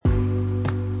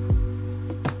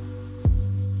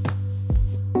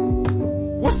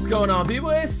going on, people?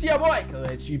 It's your boy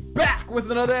Kalechi back with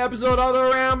another episode of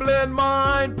the Ramblin'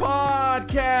 Mind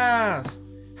Podcast.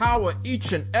 How are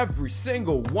each and every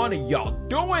single one of y'all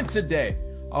doing today?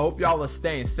 I hope y'all are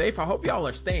staying safe. I hope y'all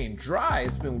are staying dry.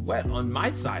 It's been wet on my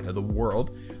side of the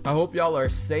world. I hope y'all are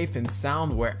safe and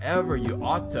sound wherever you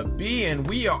ought to be. And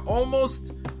we are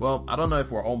almost, well, I don't know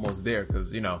if we're almost there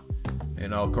because, you know,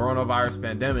 coronavirus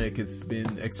pandemic, it's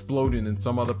been exploding in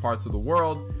some other parts of the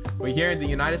world. But here in the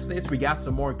United States, we got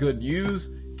some more good news.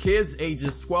 Kids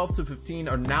ages 12 to 15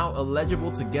 are now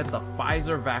eligible to get the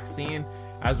Pfizer vaccine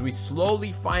as we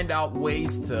slowly find out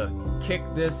ways to kick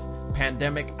this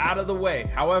pandemic out of the way.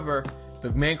 However,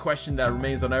 the main question that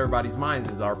remains on everybody's minds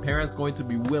is, are parents going to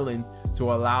be willing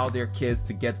to allow their kids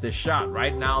to get this shot?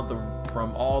 Right now,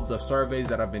 from all the surveys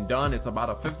that have been done, it's about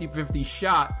a 50-50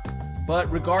 shot.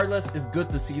 But regardless, it's good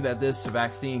to see that this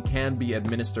vaccine can be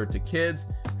administered to kids,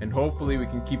 and hopefully we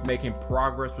can keep making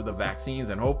progress with the vaccines,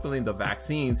 and hopefully the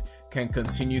vaccines can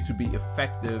continue to be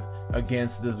effective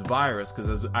against this virus. Because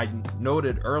as I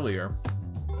noted earlier,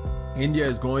 India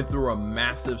is going through a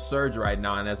massive surge right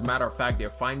now, and as a matter of fact,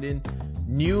 they're finding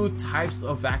new types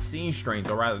of vaccine strains,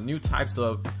 or rather new types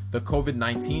of the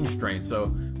COVID-19 strain.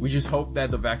 So we just hope that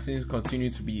the vaccines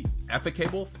continue to be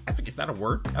efficable. Is that a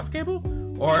word?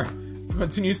 Efficable? Or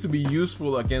continues to be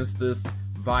useful against this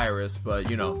virus. But,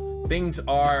 you know, things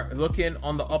are looking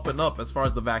on the up and up as far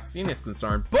as the vaccine is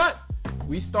concerned. But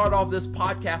we start off this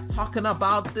podcast talking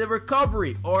about the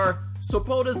recovery, or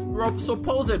supposed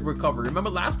recovery. Remember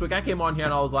last week I came on here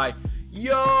and I was like,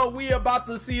 yo, we about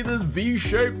to see this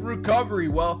V-shaped recovery.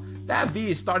 Well, that V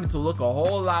is starting to look a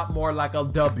whole lot more like a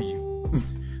W.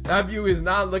 That view is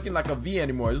not looking like a V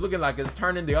anymore. It's looking like it's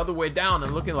turning the other way down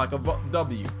and looking like a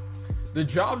W. The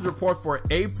jobs report for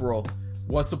April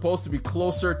was supposed to be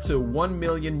closer to 1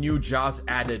 million new jobs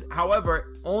added. However,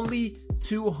 only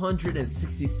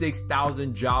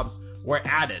 266,000 jobs were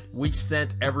added, which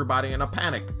sent everybody in a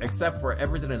panic, except for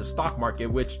everything in the stock market,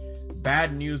 which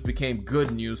bad news became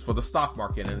good news for the stock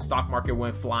market, and the stock market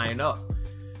went flying up.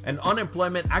 And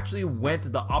unemployment actually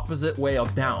went the opposite way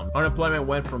of down. Unemployment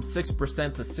went from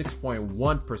 6% to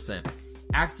 6.1%.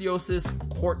 Axios'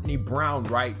 Courtney Brown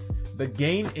writes, the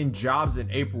gain in jobs in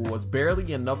April was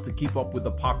barely enough to keep up with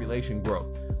the population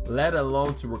growth, let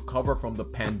alone to recover from the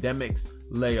pandemic's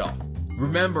layoff.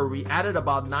 Remember, we added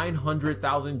about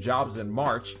 900,000 jobs in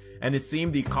March, and it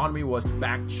seemed the economy was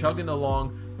back chugging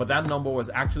along, but that number was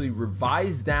actually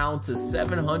revised down to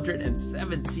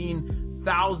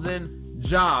 717,000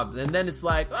 jobs. And then it's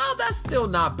like, well, that's still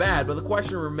not bad, but the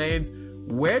question remains,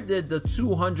 where did the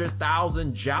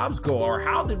 200,000 jobs go? Or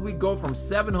how did we go from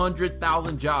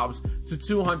 700,000 jobs to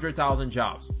 200,000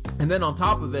 jobs? And then on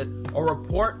top of it, a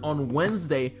report on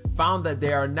Wednesday found that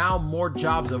there are now more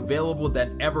jobs available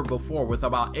than ever before, with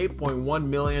about 8.1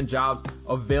 million jobs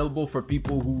available for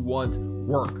people who want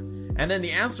work. And then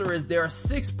the answer is, there are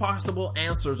 6 possible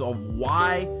answers of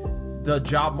why the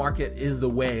job market is the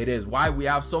way it is, why we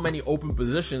have so many open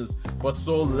positions but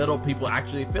so little people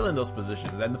actually filling those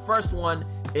positions. And the first one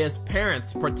is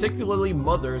parents, particularly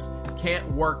mothers, can't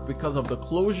work because of the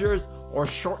closures or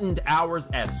shortened hours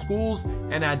at schools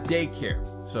and at daycare.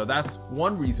 So that's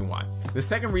one reason why. The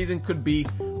second reason could be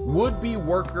would-be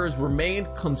workers remain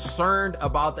concerned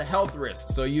about the health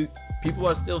risks. So people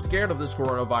are still scared of this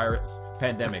coronavirus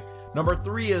pandemic. Number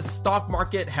 3 is stock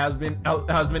market has been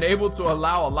able to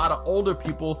allow a lot of older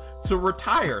people to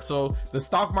retire. So the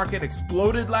stock market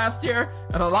exploded last year,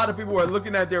 and a lot of people were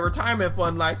looking at their retirement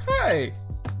fund like, hey,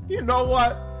 you know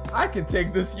what? I can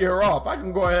take this year off. I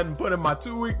can go ahead and put in my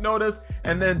 2-week notice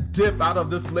and then dip out of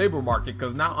this labor market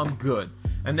because now I'm good.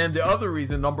 And then the other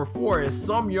reason, number 4, is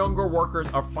some younger workers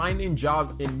are finding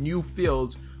jobs in new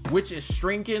fields, which is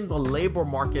shrinking the labor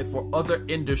market for other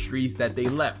industries that they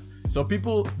left. So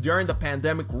people during the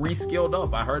pandemic reskilled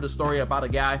up. I heard a story about a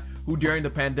guy who during the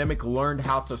pandemic learned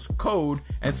how to code,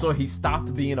 and so he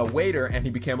stopped being a waiter and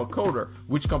he became a coder,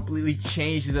 which completely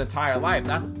changed his entire life.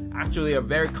 That's actually a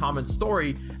very common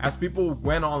story. As people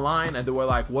went online and they were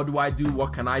like, what do I do?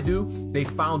 What can I do? They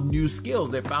found new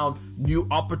skills. They found new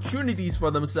opportunities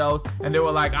for themselves, and they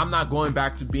were like, I'm not going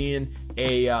back to being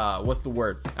I'm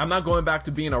not going back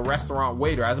to being a restaurant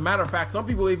waiter. As a matter of fact, some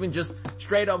people even just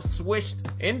straight up switched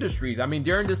industries. I mean,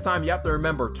 during this time, you have to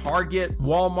remember Target,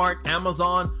 Walmart,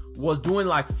 Amazon was doing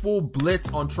like full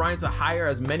blitz on trying to hire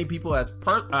as many people as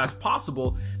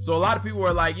possible. So a lot of people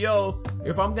were like, yo,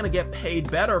 if I'm going to get paid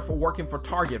better for working for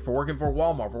Target, for working for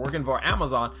Walmart, for working for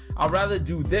Amazon, I'd rather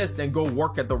do this than go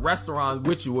work at the restaurant,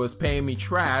 which was paying me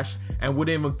trash and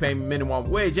wouldn't even pay me minimum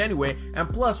wage anyway. And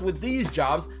plus, with these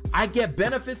jobs, I get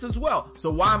benefits as well. So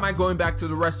why am I going back to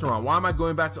the restaurant? Why am I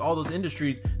going back to all those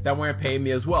industries that weren't paying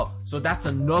me as well? So that's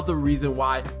another reason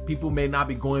why people may not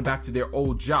be going back to their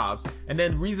old jobs. And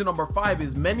then reason number 5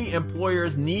 is many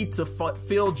employers need to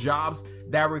fill jobs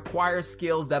that require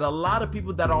skills that a lot of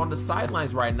people that are on the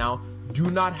sidelines right now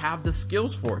do not have the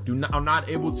skills for, are not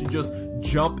able to just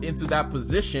jump into that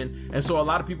position. And so a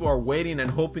lot of people are waiting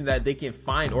and hoping that they can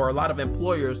find, or a lot of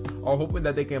employers are hoping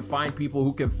that they can find people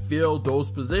who can fill those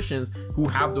positions, who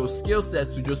have those skill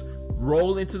sets to just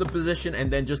roll into the position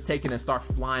and then just take it and start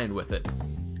flying with it.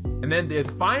 And then the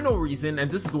final reason, and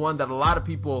this is the one that a lot of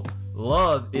people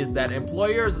love, is that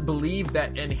employers believe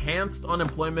that enhanced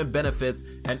unemployment benefits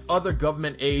and other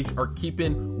government aid are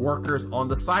keeping workers on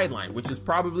the sideline, which is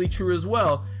probably true as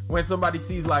well. When somebody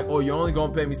sees like, oh, you're only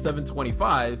going to pay me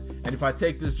 $7.25, and if I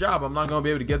take this job, I'm not going to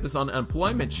be able to get this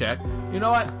unemployment check. You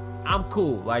know what? I'm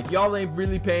cool. Like, y'all ain't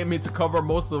really paying me to cover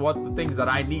most of the things that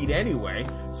I need anyway.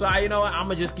 So I'm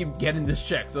gonna just keep getting this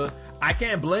check. So I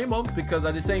can't blame them, because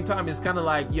at the same time, it's kind of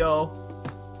like, yo,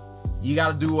 you got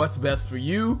to do what's best for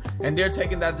you, and they're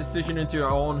taking that decision into their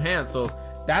own hands. So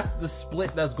that's the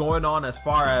split that's going on as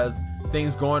far as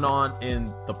things going on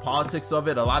in the politics of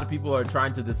it. A lot of people are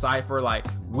trying to decipher like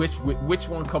which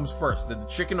one comes first. Did the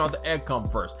chicken or the egg come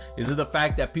first? Is it the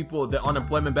fact that the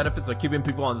unemployment benefits are keeping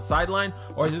people on the sideline,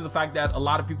 or is it the fact that a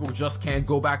lot of people just can't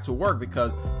go back to work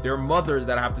because they're mothers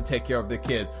that have to take care of their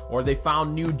kids, or they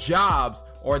found new jobs,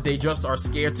 or they just are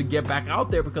scared to get back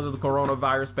out there because of the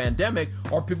coronavirus pandemic,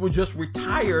 or people just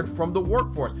retired from the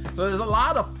workforce? So there's a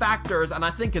lot of factors, and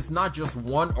I think it's not just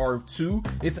one or two.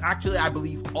 It's actually, I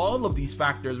believe, all of these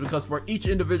factors, because for each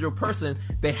individual person,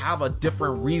 they have a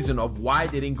different reason of why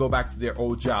they didn't go back to their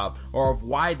old job, or of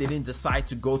why they didn't decide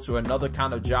to go to another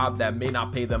kind of job that may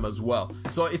not pay them as well.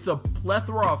 So it's a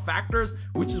plethora of factors,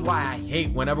 which is why I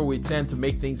hate whenever we tend to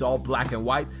make things all black and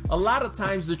white. A lot of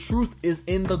times the truth is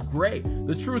in the gray.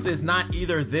 The truth is not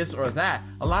either this or that.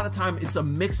 A lot of time it's a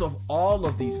mix of all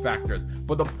of these factors.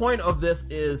 But the point of this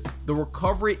is the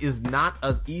recovery is not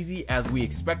as easy as we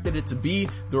expected it to be.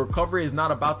 The recovery is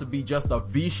not about to be just a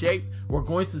V-shaped. We're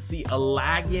going to see a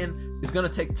lagging. It's going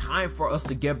to take time for us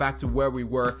to get back to where we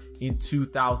were in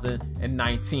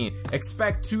 2019.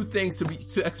 Expect to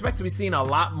be seeing a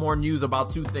lot more news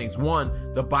about two things. One,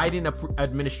 the Biden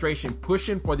administration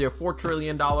pushing for their $4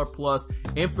 trillion plus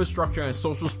infrastructure and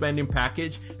social spending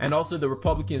package, and also the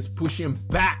Republicans pushing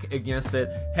back against it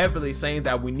heavily, saying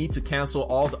that we need to cancel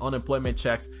all the unemployment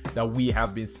checks that we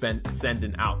have been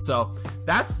sending out. So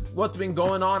that's what's been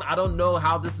going on. I don't know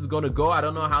how this is going to go. I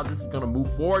don't know how this is going to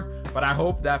move forward, but I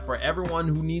hope that for everyone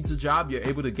who needs a job, you're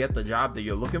able to get the job that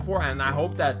you're looking for. And I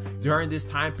hope that during this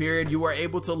time period, you were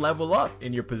able to level up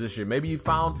in your position. Maybe you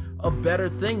found a better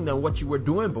thing than what you were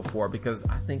doing before, because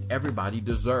I think everybody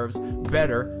deserves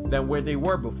better than where they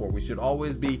were before. We should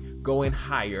always be going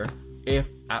higher if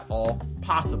at all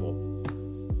possible.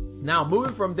 Now,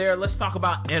 moving from there, let's talk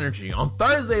about energy. On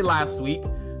Thursday last week,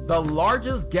 the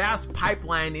largest gas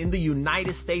pipeline in the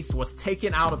United States was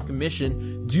taken out of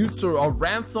commission due to a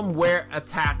ransomware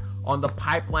attack on the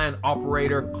pipeline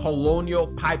operator Colonial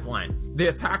Pipeline. The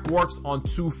attack works on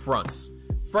two fronts.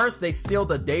 First, they steal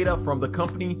the data from the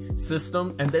company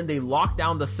system, and then they lock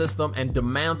down the system and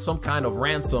demand some kind of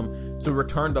ransom to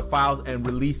return the files and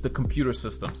release the computer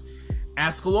systems.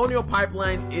 As Colonial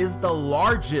Pipeline is the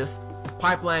largest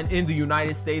pipeline in the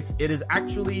United States, it is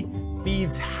actually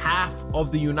feeds half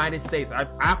of the United States,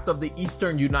 half of the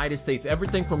eastern United States,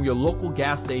 everything from your local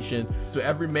gas station to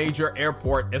every major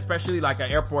airport, especially like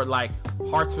an airport like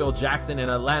Hartsfield-Jackson in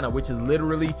Atlanta, which is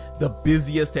literally the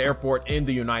busiest airport in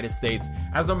the United States.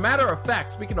 As a matter of fact,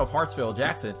 speaking of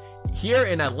Hartsfield-Jackson, here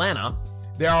in Atlanta,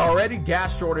 there are already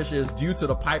gas shortages due to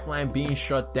the pipeline being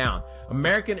shut down.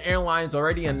 American Airlines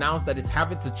already announced that it's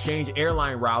having to change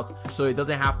airline routes so it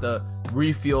doesn't have to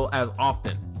refuel as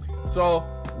often. So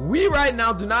we right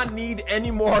now do not need any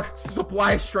more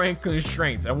supply chain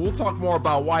constraints, and we'll talk more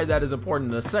about why that is important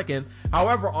in a second.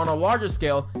 However, on a larger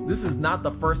scale, this is not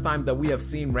the first time that we have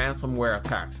seen ransomware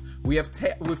attacks.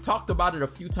 We've talked about it a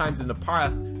few times in the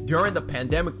past. During the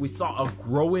pandemic, we saw a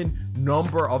growing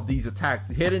number of these attacks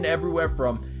hitting everywhere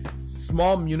from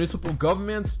small municipal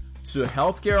governments to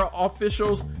healthcare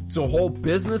officials to whole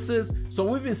businesses. So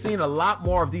we've been seeing a lot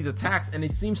more of these attacks, and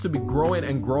it seems to be growing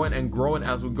and growing and growing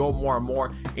as we go more and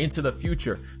more into the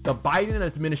future. The Biden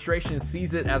administration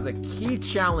sees it as a key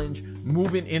challenge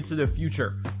moving into the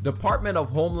future. Department of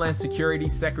Homeland Security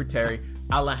Secretary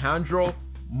Alejandro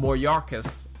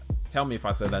Mayorkas, tell me if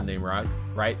I said that name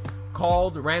right,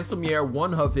 called ransomware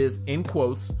one of his, in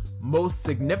quotes, most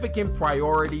significant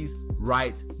priorities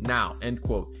right now, end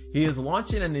quote. He is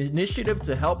launching an initiative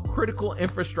to help critical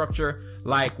infrastructure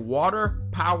like water,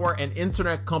 power, and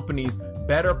internet companies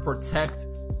better protect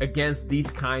against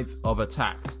these kinds of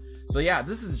attacks. So yeah,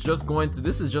 this is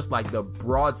just like the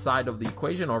broad side of the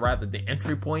equation, or rather the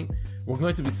entry point. We're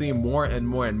going to be seeing more and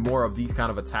more and more of these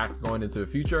kind of attacks going into the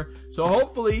future. So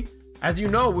hopefully, as you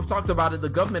know, we've talked about it, the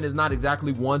government is not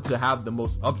exactly one to have the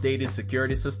most updated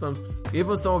security systems.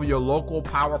 Even some of your local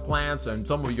power plants and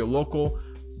some of your local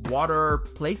water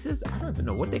places, I don't even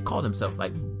know what they call themselves,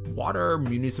 like water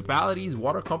municipalities,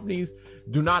 water companies,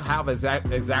 do not have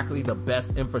exactly the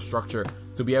best infrastructure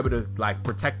to be able to like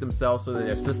protect themselves so that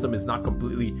their system is not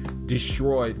completely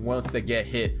destroyed once they get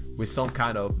hit with some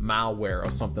kind of malware or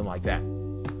something like that.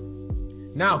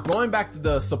 Now, going back to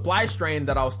the supply strain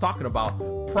that I was talking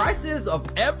about, prices of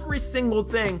every single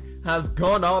thing has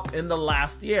gone up in the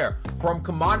last year. From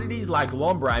commodities like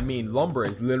lumber, I mean, lumber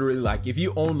is literally like, if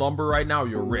you own lumber right now,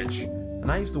 you're rich. And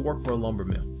I used to work for a lumber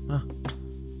mill.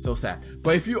 So sad.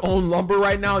 But if you own lumber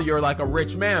right now, you're like a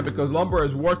rich man, because lumber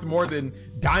is worth more than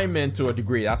diamond to a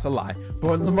degree. That's a lie.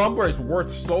 But lumber is worth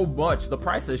so much. The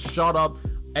price has shot up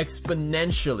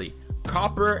exponentially.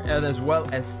 Copper and as well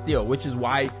as steel, which is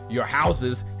why your house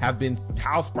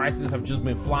prices have just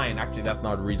been flying. Actually, that's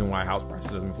not the reason why house prices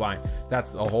have been flying.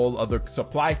 That's a whole other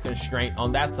supply constraint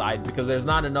on that side, because there's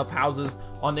not enough houses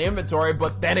on the inventory.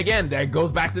 But then again, that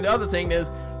goes back to the other thing is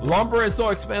lumber is so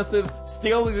expensive,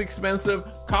 steel is expensive,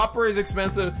 copper is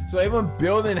expensive, so even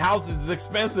building houses is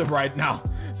expensive right now.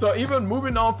 So even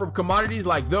moving on from commodities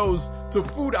like those to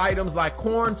food items like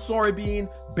corn, soybean,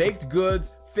 baked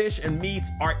goods, fish and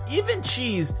meats, or even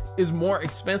cheese is more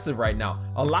expensive right now.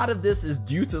 A lot of this is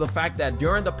due to the fact that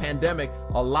during the pandemic,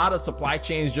 a lot of supply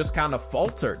chains just kind of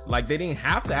faltered. Like they didn't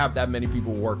have to have that many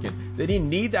people working. They didn't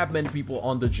need that many people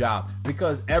on the job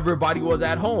because everybody was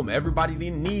at home. Everybody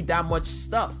didn't need that much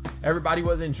stuff. Everybody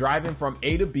wasn't driving from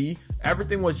A to B.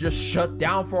 Everything was just shut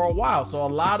down for a while. So a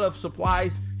lot of supply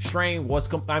chains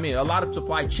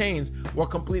were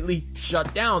completely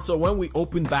shut down. So when we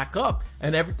opened back up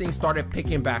and everything started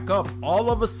picking back up, all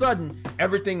of a sudden,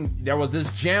 there was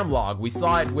this jam log. We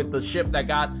saw it with the ship that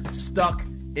got stuck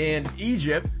in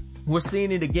Egypt. We're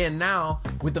seeing it again now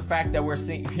with the fact that we're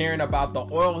hearing about the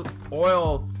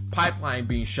oil pipeline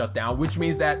being shut down, which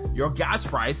means that your gas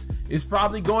price is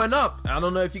probably going up. I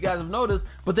don't know if you guys have noticed,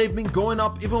 but they've been going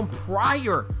up even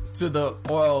prior to the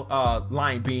oil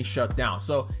line being shut down.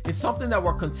 So it's something that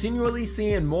we're continually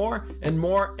seeing more and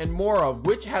more and more of,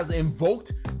 which has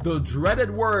invoked the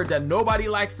dreaded word that nobody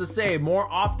likes to say more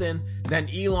often than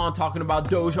Elon talking about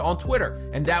Doge on Twitter.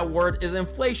 And that word is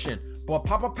inflation. But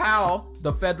Papa Powell,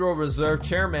 the Federal Reserve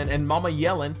Chairman, and Mama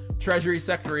Yellen, Treasury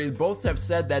Secretary, both have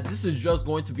said that this is just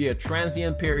going to be a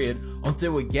transient period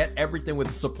until we get everything with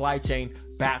the supply chain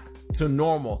back to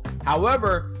normal.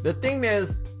 However, the thing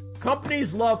is,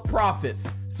 companies love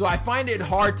profits. So I find it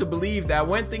hard to believe that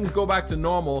when things go back to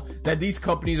normal, that these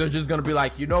companies are just going to be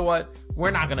like, you know what?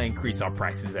 We're not going to increase our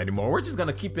prices anymore. We're just going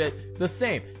to keep it the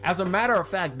same. As a matter of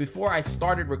fact, before I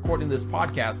started recording this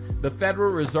podcast, the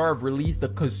Federal Reserve released the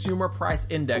Consumer Price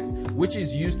Index, which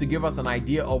is used to give us an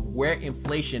idea of where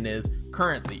inflation is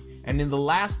currently. And in the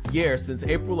last year, since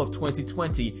April of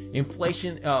 2020,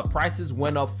 inflation prices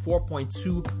went up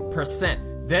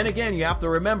 4.2%. Then again, you have to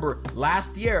remember,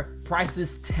 last year,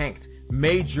 prices tanked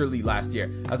majorly last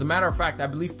year. As a matter of fact, I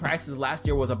believe prices last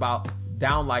year was about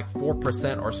down like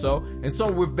 4% or so. And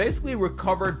so we've basically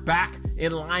recovered back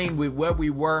in line with where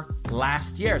we were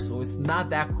last year. So it's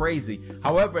not that crazy.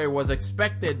 However, it was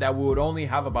expected that we would only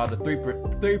have about a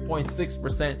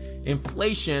 3.6%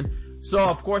 inflation. So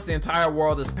of course the entire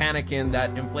world is panicking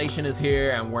that inflation is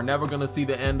here and we're never going to see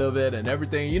the end of it and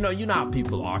everything. You know how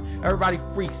people are. Everybody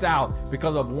freaks out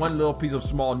because of one little piece of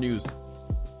small news.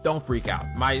 Don't freak out.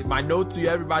 My note to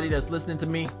everybody that's listening to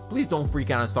me, please don't freak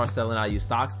out and start selling out your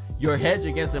stocks. Your hedge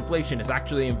against inflation is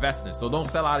actually investing. So don't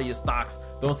sell out of your stocks.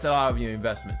 Don't sell out of your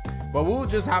investment. But we'll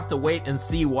just have to wait and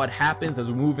see what happens as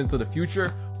we move into the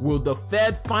future. Will the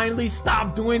Fed finally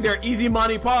stop doing their easy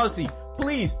money policy?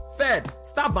 Please, Fed,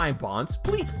 stop buying bonds.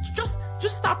 Please, just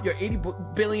stop your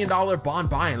 $80 billion bond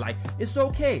buying. Like, it's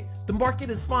okay. The market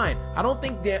is fine. I don't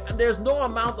think there's no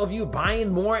amount of you buying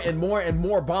more and more and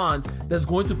more bonds that's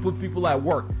going to put people at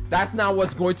work. That's not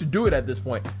what's going to do it at this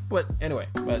point. Anyway.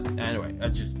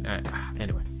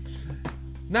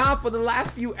 Now for the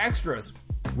last few extras.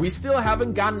 We still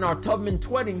haven't gotten our Tubman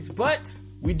 20s, but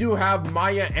we do have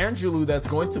Maya Angelou that's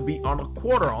going to be on a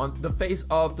quarter on the face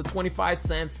of the 25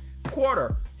 cents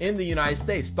quarter in the United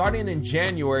States. Starting in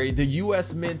January, the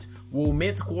U.S. Mint will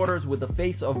mint quarters with the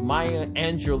face of Maya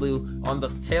Angelou on the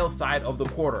tail side of the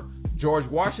quarter. George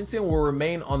Washington will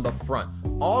remain on the front.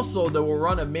 Also, they will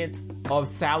run a mint of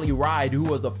Sally Ride, who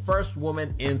was the first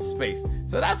woman in space.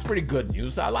 So that's pretty good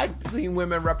news. I like seeing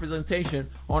women representation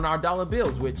on our dollar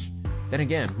bills, which, then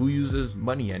again, who uses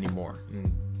money anymore?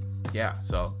 Yeah,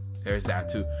 so there's that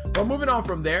too. But moving on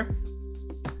from there.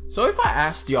 So if I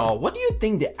asked y'all, what do you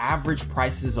think the average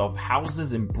prices of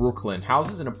houses in Brooklyn,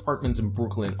 houses and apartments in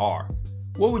Brooklyn are?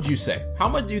 What would you say? How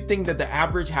much do you think that the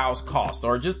average house costs,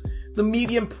 or just the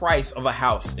median price of a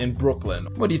house in Brooklyn?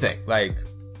 What do you think? Like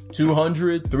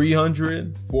 200,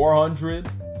 300, 400,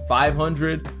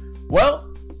 500?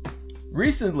 Well,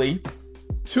 recently,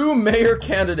 2 mayor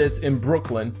candidates in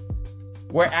Brooklyn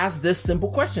were asked this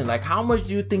simple question, like, how much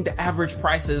do you think the average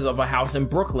prices of a house in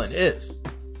Brooklyn is?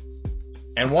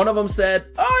 And one of them said,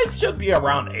 oh, it should be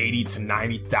around $80,000 to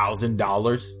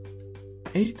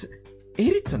 $90,000.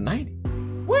 80 to 90?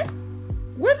 What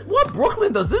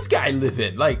Brooklyn does this guy live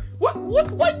in? Like, what?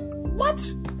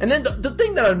 And then the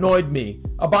thing that annoyed me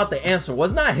about the answer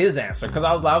was not his answer, because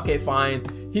I was like, okay, fine.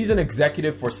 He's an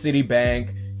executive for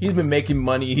Citibank. He's been making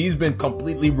money. He's been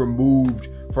completely removed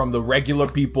from the regular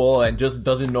people and just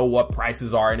doesn't know what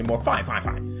prices are anymore. Fine.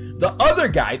 The other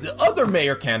guy, the other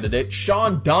mayor candidate,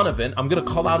 Sean Donovan, I'm going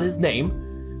to call out his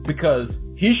name because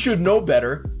he should know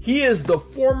better. He is the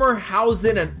former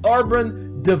Housing and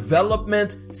Urban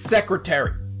Development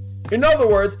Secretary. In other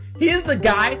words, he is the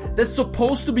guy that's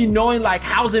supposed to be knowing like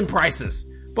housing prices.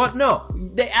 But no,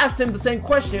 they asked him the same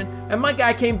question and my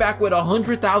guy came back with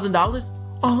 $100,000.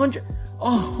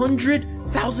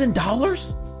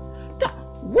 $100,000?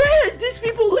 Where does these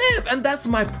people live? And that's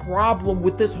my problem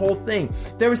with this whole thing.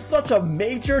 There is such a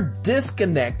major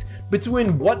disconnect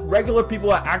between what regular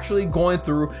people are actually going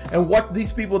through and what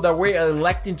these people that we're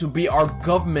electing to be our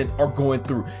government are going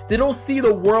through. They don't see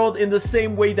the world in the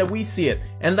same way that we see it.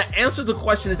 And the answer to the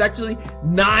question is actually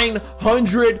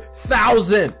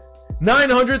 900,000.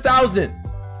 900,000.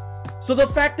 So the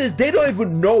fact is, they don't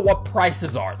even know what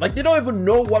prices are. Like, they don't even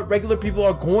know what regular people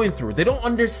are going through. They don't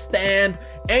understand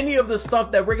any of the stuff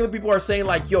that regular people are saying,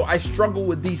 like, yo, I struggle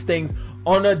with these things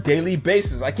on a daily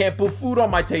basis. I can't put food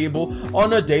on my table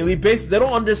on a daily basis. They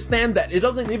don't understand that. It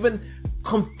doesn't even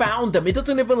confound them. It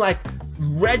doesn't even, like,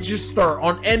 register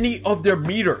on any of their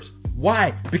meters.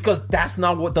 Why? Because that's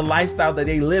not what the lifestyle that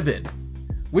they live in.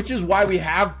 Which is why we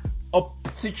have a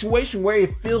situation where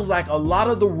it feels like a lot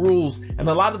of the rules and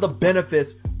a lot of the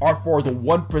benefits are for the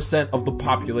 1% of the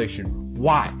population.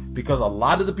 Why? Because a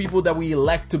lot of the people that we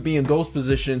elect to be in those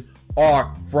positions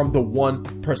are from the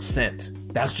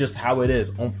 1%. That's just how it is,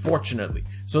 unfortunately.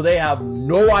 So they have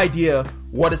no idea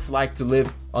what it's like to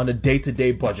live on a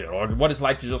day-to-day budget, or what it's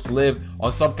like to just live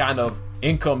on some kind of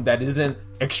income that isn't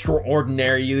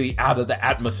extraordinarily out of the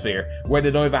atmosphere, where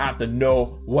they don't even have to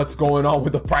know what's going on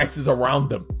with the prices around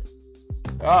them.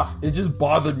 It just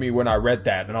bothered me when I read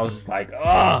that, and I was just like,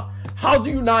 how do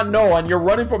you not know? And you're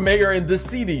running for mayor in this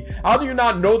city. How do you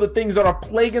not know the things that are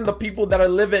plaguing the people that are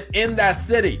living in that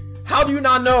city? How do you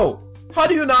not know? How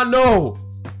do you not know?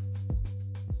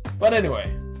 But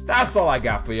anyway, that's all I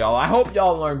got for y'all. I hope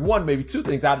y'all learned one, maybe two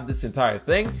things out of this entire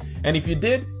thing. And if you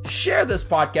did, share this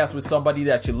podcast with somebody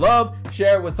that you love,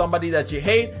 share it with somebody that you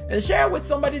hate, and share it with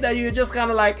somebody that you're just kind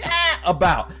of like,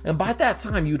 about. And by that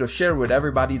time, you'd have shared with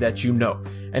everybody that you know.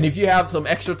 And if you have some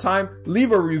extra time,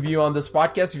 leave a review on this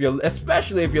podcast,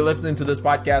 especially if you're listening to this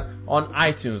podcast on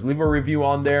iTunes. Leave a review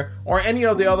on there, or any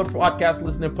of the other podcast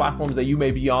listening platforms that you may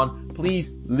be on.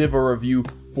 Please leave a review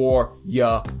for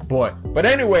ya boy. But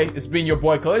anyway, it's been your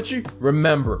boy Kalichi.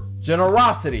 Remember,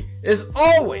 generosity is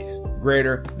always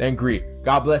greater than greed.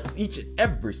 God bless each and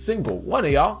every single one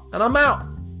of y'all, and I'm out.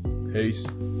 Peace.